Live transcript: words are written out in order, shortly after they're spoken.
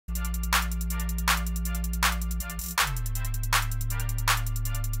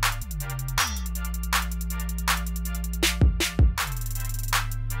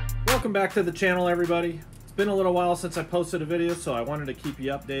Welcome back to the channel, everybody. It's been a little while since I posted a video, so I wanted to keep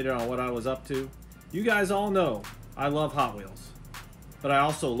you updated on what I was up to. You guys all know I love Hot Wheels, but I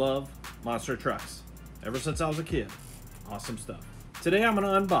also love monster trucks. Ever since I was a kid. Awesome stuff. Today I'm going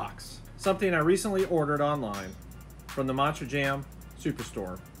to unbox something I recently ordered online from the Monster Jam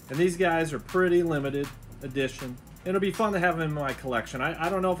Superstore. And these guys are pretty limited edition. It'll be fun to have them in my collection. I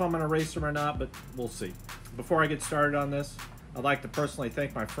don't know if I'm going to race them or not, but we'll see. Before I get started on this, I'd like to personally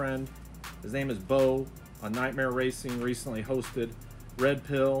thank my friend. His name is Bo on Nightmare Racing. Recently hosted Red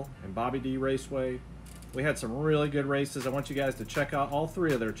Pill and Bobby D Raceway. We had some really good races. I want you guys to check out all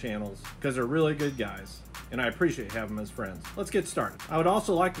three of their channels because they're really good guys, and I appreciate having them as friends. Let's get started. I would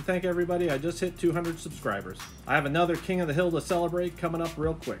also like to thank everybody. I just hit 200 subscribers. I have another King of the Hill to celebrate coming up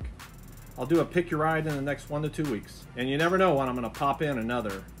real quick. I'll do a pick your ride in the next 1 to 2 weeks, and you never know when I'm going to pop in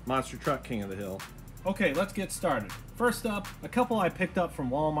another monster truck King of the Hill. Okay, let's get started. First up, a couple I picked up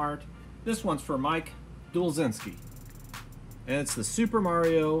from Walmart. This one's for Mike Dulzinski, and it's the Super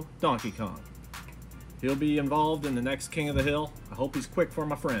Mario Donkey Kong. He'll be involved in the next King of the Hill. I hope he's quick for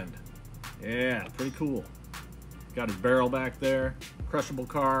my friend. Yeah, pretty cool. Got his barrel back there, crushable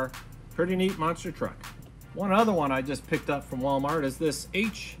car, pretty neat monster truck. One other one I just picked up from Walmart is this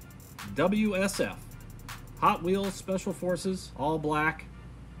HWSF, Hot Wheels Special Forces, all black.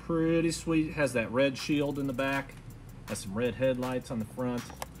 Pretty sweet, has that red shield in the back, has some red headlights on the front.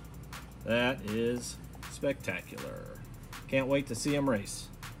 That is spectacular. Can't wait to see him race.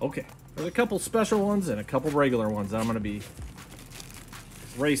 Okay, there's a couple special ones and a couple regular ones I'm going to be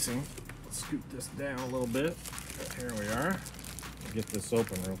racing. Let's scoot this down a little bit. Here we are. Get this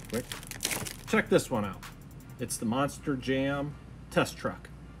open real quick. Check this one out. It's the Monster Jam test truck.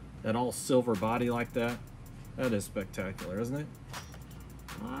 That all silver body like that. That is spectacular, isn't it?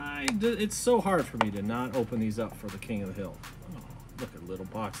 It's so hard for me to not open these up for the King of the Hill. Oh, look at little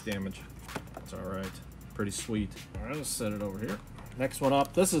box damage. That's all right. Pretty sweet. All right, let's set it over here. Next one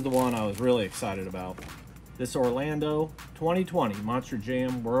up. This is the one I was really excited about. This Orlando 2020 Monster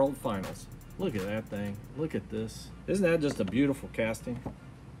Jam World Finals. Look at that thing. Look at this. Isn't that just a beautiful casting?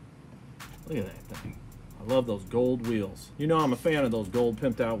 Look at that thing. I love those gold wheels. You know I'm a fan of those gold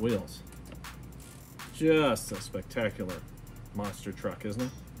pimped out wheels. Just a spectacular monster truck, isn't it?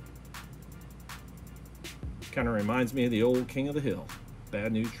 Kind of reminds me of the old King of the Hill.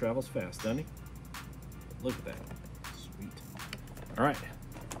 Bad news travels fast, doesn't he? Look at that. Sweet. All right.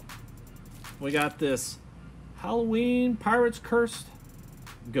 We got this Halloween Pirates Cursed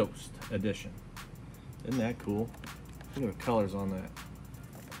Ghost Edition. Isn't that cool? Look at the colors on that.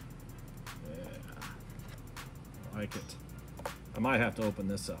 Yeah. I like it. I might have to open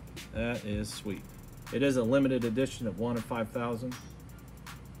this up. That is sweet. It is a limited edition of 1 in 5,000.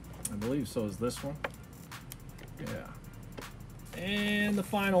 I believe so is this one. Yeah. And the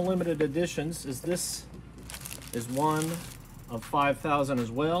final limited editions is this is 1 of 5,000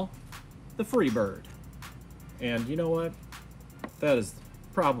 as well. The Freebird. And you know what? That is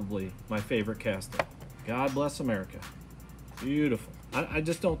probably my favorite casting. God bless America. Beautiful. I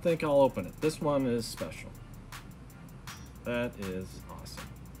just don't think I'll open it. This one is special. That is awesome.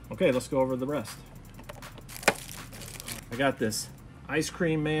 Okay, let's go over the rest. I got this Ice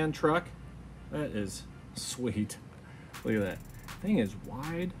Cream Man truck. That is sweet. Look at that. Thing is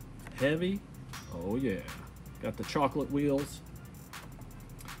wide, heavy. Oh yeah. Got the chocolate wheels.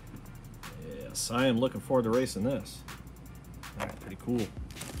 Yes, I am looking forward to racing this. All right, pretty cool.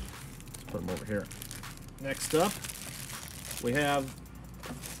 Let's put them over here. Next up, we have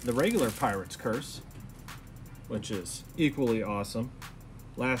the regular Pirates Curse, which is equally awesome.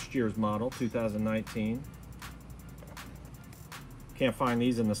 Last year's model, 2019. Can't find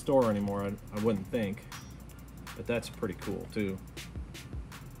these in the store anymore, I wouldn't think. But that's pretty cool too.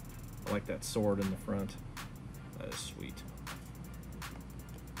 I like that sword in the front. That is sweet.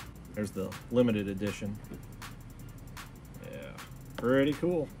 There's the limited edition. Yeah, pretty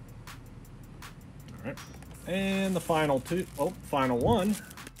cool. All right. And the final final one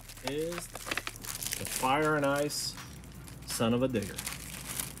is the Fire and Ice Son of a Digger.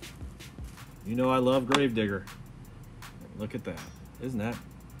 You know I love Gravedigger. Look at that. Isn't that?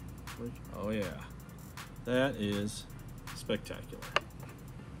 Oh yeah. That is spectacular.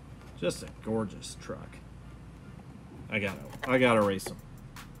 Just a gorgeous truck. I gotta race them.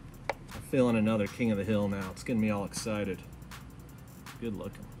 I'm feeling another King of the Hill now. It's getting me all excited. Good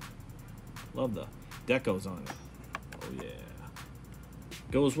looking. Love the decos on it. Oh yeah.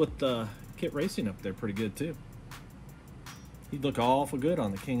 Goes with the KITT Racing up there pretty good too. He'd look awful good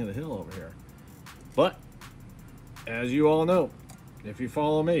on the King of the Hill over here. But as you all know, if you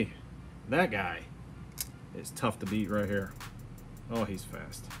follow me, that guy is tough to beat right here. Oh, he's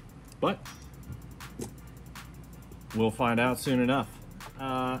fast. But we'll find out soon enough.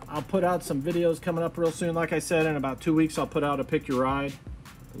 I'll put out some videos coming up real soon. Like I said, in about 2 weeks, I'll put out a Pick Your Ride.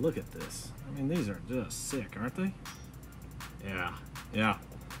 Look at this. I mean, these are just sick, aren't they? Yeah.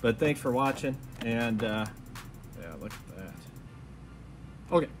 But thanks for watching, and yeah, look at that.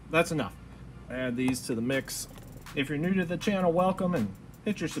 Okay, that's enough. Add these to the mix. If you're new to the channel, welcome, and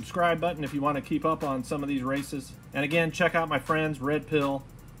hit your subscribe button if you want to keep up on some of these races. And again, check out my friends Red Pill,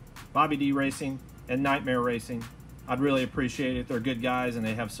 Bobby D Racing, and Nightmare Racing. I'd really appreciate it. They're good guys, and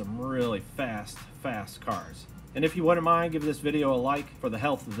they have some really fast cars. And if you wouldn't mind, give this video a like for the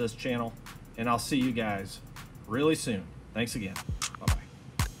health of this channel, and I'll see you guys really soon. Thanks again. Bye-bye.